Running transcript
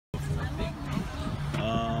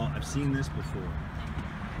I've seen this before.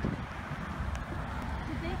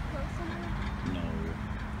 Did they close somewhere?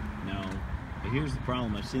 No. But here's the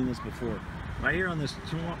problem. I've seen this before. Right here on this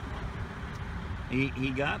tour,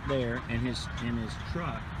 he got there and his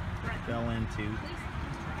truck fell into.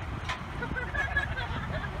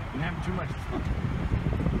 I'm having too much fun.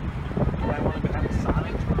 Do I want to have a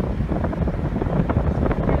Sonic?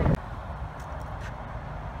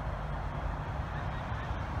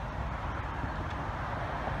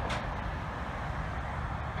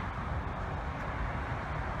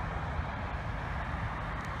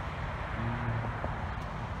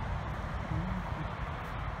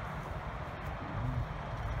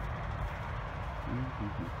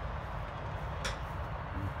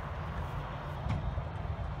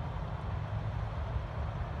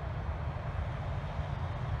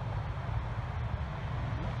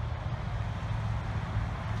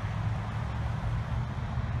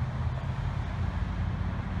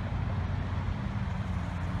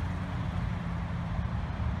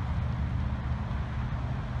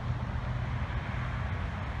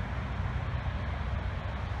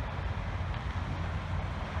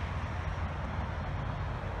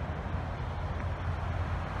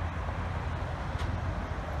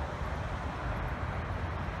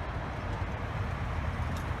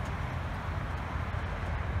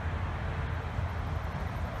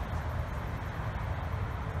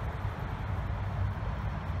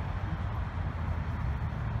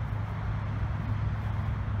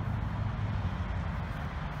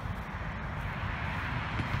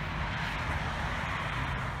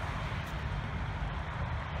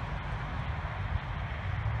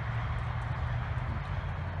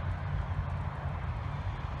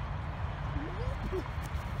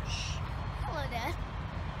 Hello, Dad.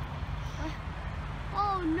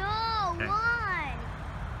 Oh no! Okay. Why?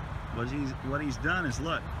 What he's done is,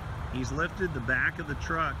 look, he's lifted the back of the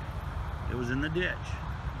truck. It was in the ditch.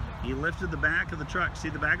 Yeah. He lifted the back of the truck. See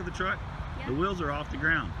the back of the truck? Yeah. The wheels are off the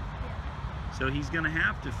ground. Yeah. So he's going to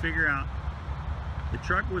have to figure out, the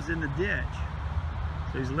truck was in the ditch.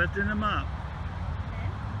 So he's lifting him up. Okay.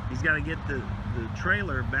 He's got to get the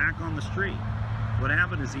trailer back on the street. What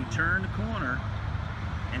happened is he turned the corner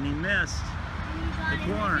and he missed the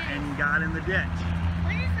corner and he got in the ditch.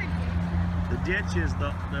 What is the ditch? The ditch is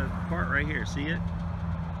the part right here. See it?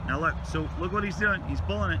 Now look. So look what he's doing. He's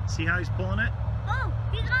pulling it. See how he's pulling it? Oh,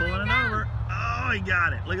 he's Pulling it over. Oh, he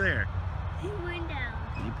got it. Look at there. He went down.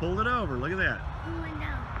 He pulled it over. Look at that. He went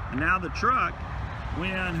down. And now the truck, when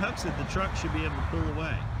he unhooks it, the truck should be able to pull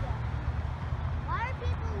away. Why are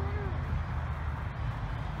people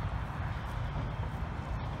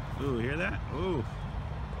literally? Ooh, hear that? Ooh.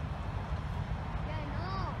 Yeah, I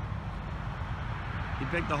know. He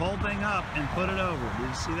picked the whole thing up and put it over. Did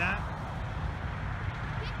you see that?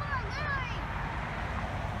 People are littering.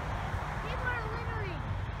 People are littering.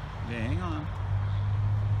 Okay, hang on.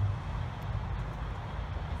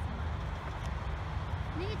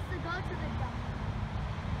 Needs to go to the dump.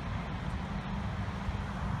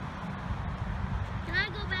 Can I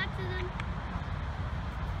go back to them?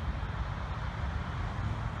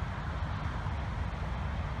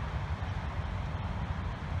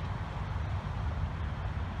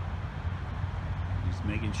 He's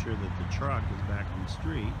making sure that the truck is back on the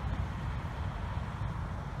street.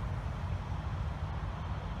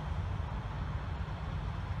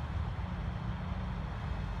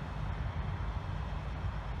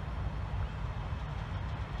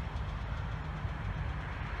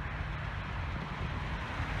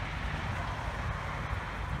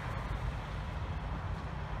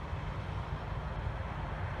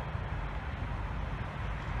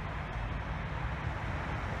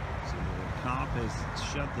 So the cop has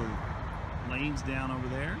shut the lanes down over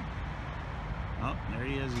there. Oh, there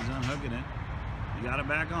he is. He's unhooking it. He got it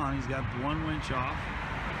back on. He's got one winch off.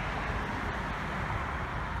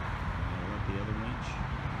 Let the other winch.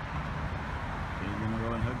 Okay, he's gonna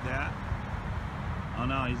go and hook that. Oh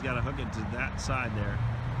no, he's got to hook it to that side there.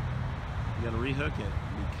 You got to rehook it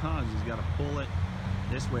because he's got to pull it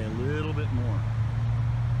this way a little bit more.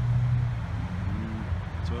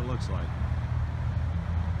 That's what it looks like.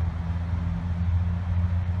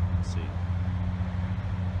 Let's see.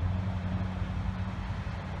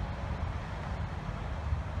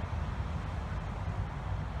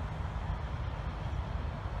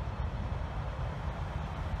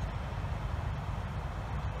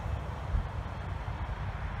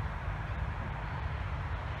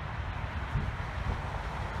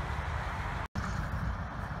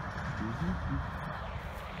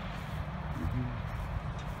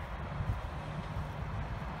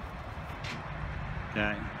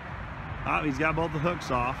 Okay. Oh, he's got both the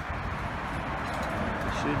hooks off.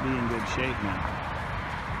 should be in good shape now.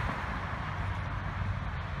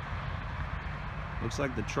 Looks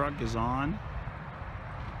like the truck is on.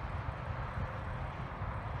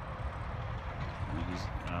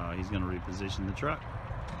 He's going to reposition the truck.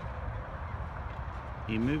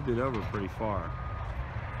 He moved it over pretty far.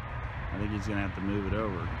 I think he's going to have to move it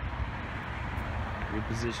over.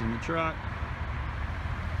 Reposition the truck.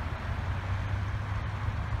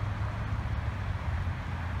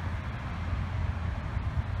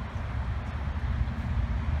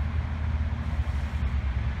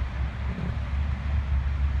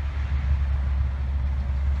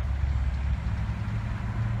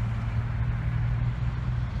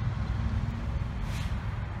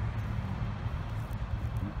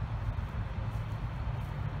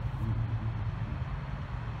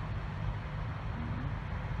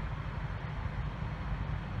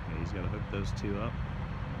 He's got to hook those two up.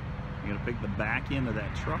 You're going to pick the back end of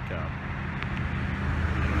that truck up.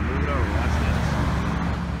 You're going to move it over. Watch this.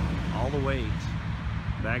 All the weight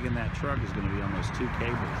back in that truck is going to be on those two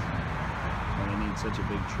cables. So they need such a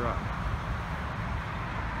big truck.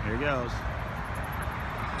 Here he goes.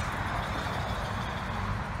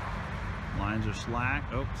 Lines are slack.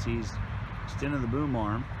 Oh, see, he's extending the boom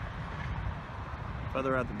arm. The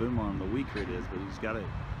further out the boom arm, the weaker it is, but he's got to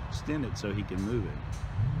extend it so he can move it.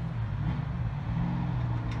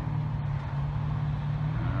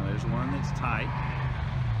 There's one that's tight.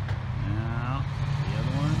 Now, the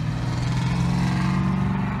other one,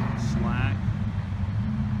 slack.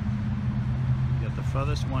 You got the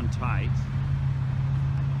furthest one tight.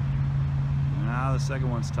 Now the second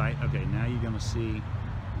one's tight. Okay, now you're going to see,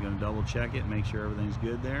 you're going to double check it, make sure everything's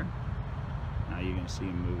good there. Now you're going to see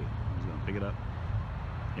him move it. He's going to pick it up.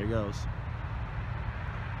 Here goes.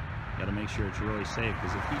 Got to make sure it's really safe,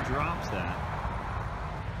 because if he drops that,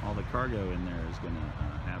 all the cargo in there is going to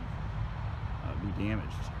be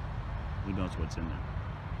damaged. Who knows what's in there?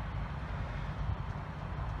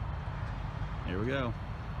 Here we go.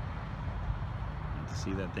 Have to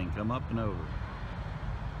see that thing come up and over.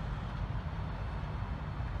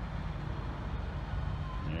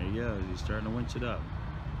 There he goes. He's starting to winch it up.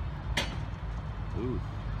 Ooh.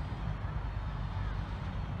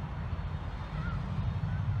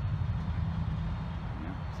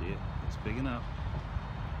 Yeah, see it? It's picking up.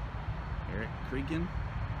 Hear it creaking.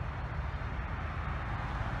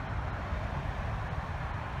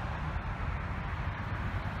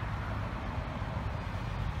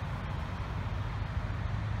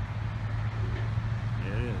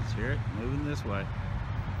 There it is. Hear it? Moving this way.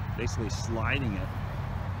 Basically sliding it.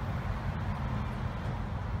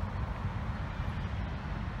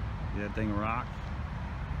 See that thing rock?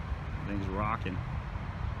 That thing's rocking.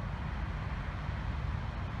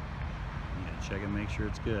 Check and make sure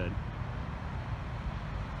it's good.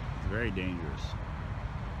 It's very dangerous.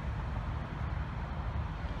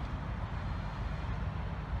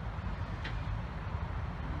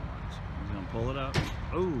 He's gonna pull it up.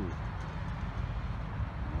 Oh,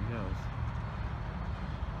 there he goes.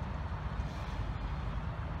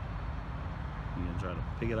 He's gonna try to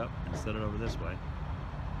pick it up and set it over this way.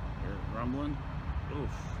 Hear it rumbling.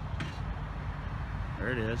 Oof.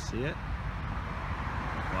 There it is. See it?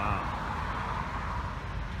 Wow.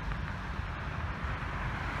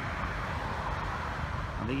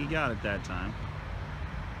 I think he got it that time.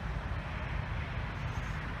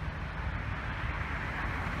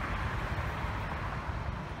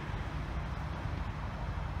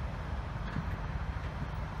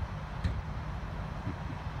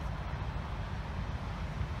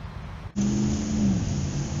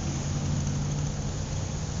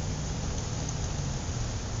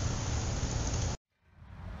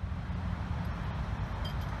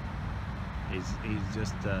 He's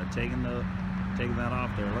just taking that off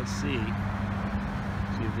there. Let's see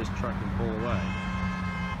if this truck can pull away.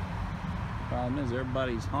 The problem is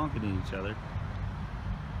everybody's honking at each other.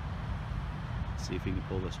 Let's see if he can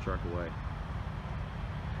pull this truck away.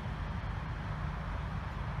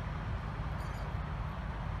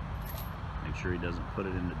 Make sure he doesn't put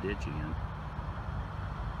it in the ditch again.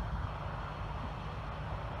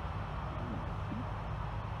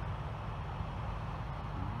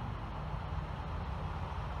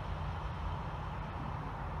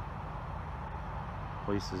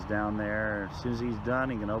 Police is down there. As soon as he's done,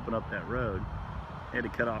 he can open up that road. They had to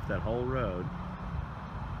cut off that whole road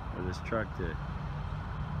for this truck to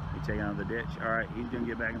be taken out of the ditch. All right, he's gonna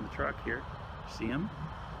get back in the truck here. See him?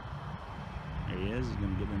 There he is. He's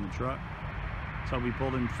gonna get in the truck. So we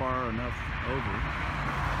pulled him far enough over.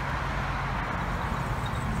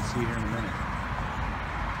 We'll see here in a minute.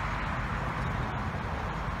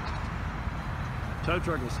 Tow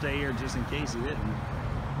truck will stay here just in case he didn't.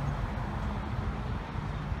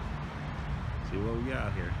 See what we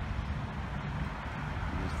got here.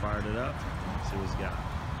 He just fired it up. Let's see what he's got.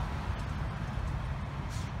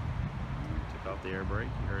 Took off the air brake.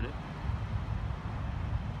 You heard it.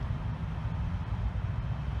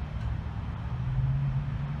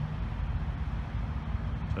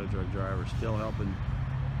 Tow truck driver still helping.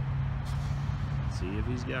 See if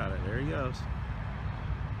he's got it. There he goes.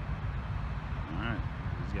 Alright.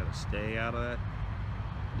 He's got to stay out of that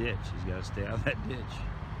ditch. He's got to stay out of that ditch.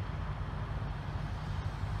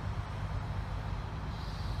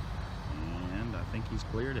 And I think he's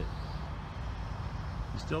cleared it.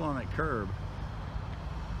 He's still on that curb.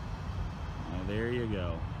 Oh, there you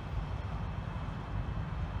go.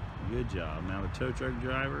 Good job. Now the tow truck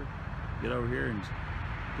driver, get over here and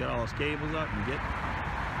get all his cables up and get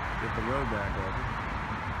the road back open.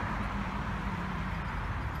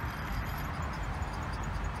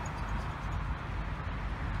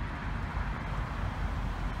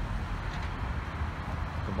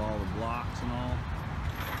 Pick up all the blocks and all.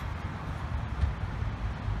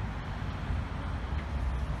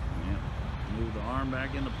 Yeah. Move the arm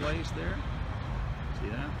back into place there. See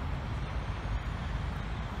that?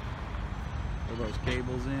 Pull those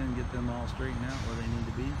cables in, get them all straightened out where they need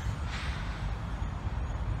to be.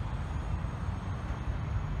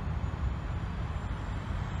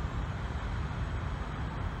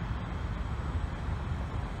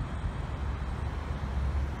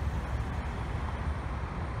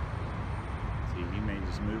 See, he may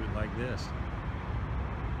just move it like this.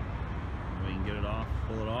 We can get it off,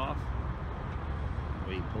 pull it off. That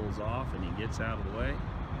way he pulls off and he gets out of the way.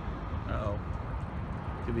 Uh-oh.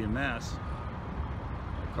 Could be a mess.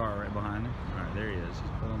 Car right behind him. Alright, there he is. He's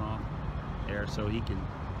pulling off there so he can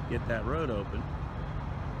get that road open.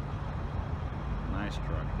 Nice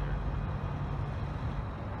truck there.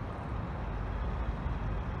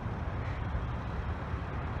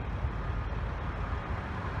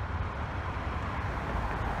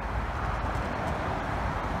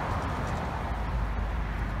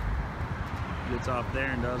 Gets off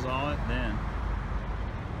there and does all it, then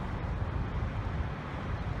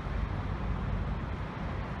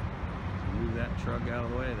move that truck out of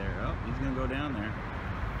the way there. Oh, he's gonna go down there.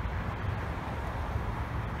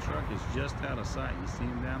 The truck is just out of sight. You see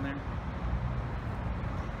him down there?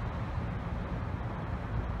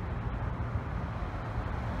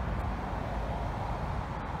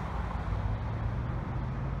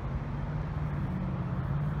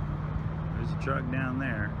 There's a truck down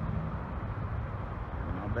there.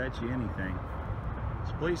 And I'll bet you anything.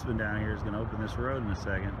 This policeman down here is gonna open this road in a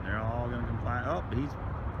second. They're all gonna comply. Oh, he's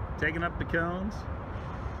taking up the cones,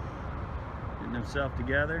 getting himself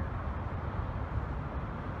together.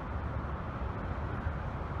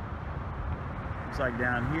 Looks like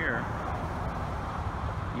down here,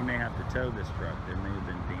 he may have to tow this truck. There may have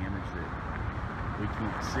been damage that we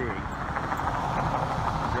can't see.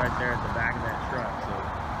 He's right there at the back of that truck, so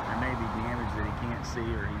there may be damage that he can't see,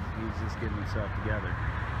 or he's just getting himself together.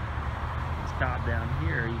 This cop down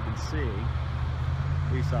here, you can see,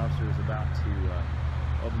 police officer is about to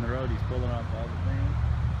open the road. He's pulling up all the things,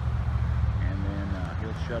 and then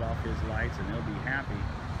he'll shut off his lights and he'll be happy.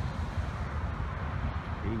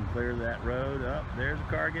 He can clear that road up. There's a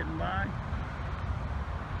car getting by,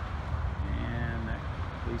 and that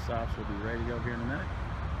police officer will be ready to go here in a minute.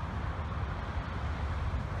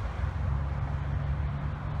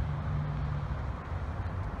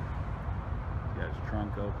 He's got his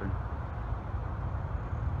trunk open,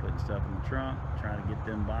 putting stuff in the trunk, trying to get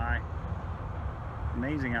them by.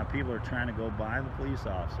 Amazing how people are trying to go by the police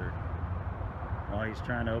officer while he's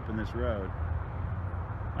trying to open this road.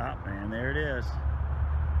 Oh, and there it is.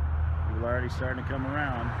 People are already starting to come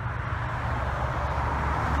around.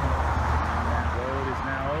 And that road is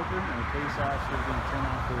now open, and the police officer is going to turn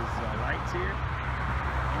off his lights here.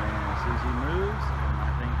 And as soon as he moves, and I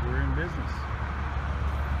think we're in business.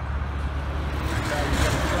 That's how you get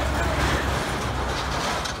the truck out of here.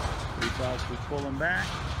 Police officer's pulling back.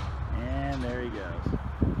 And there he goes.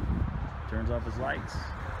 Turns off his lights.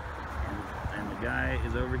 And the guy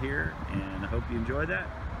is over here. And I hope you enjoyed that.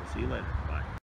 We'll see you later.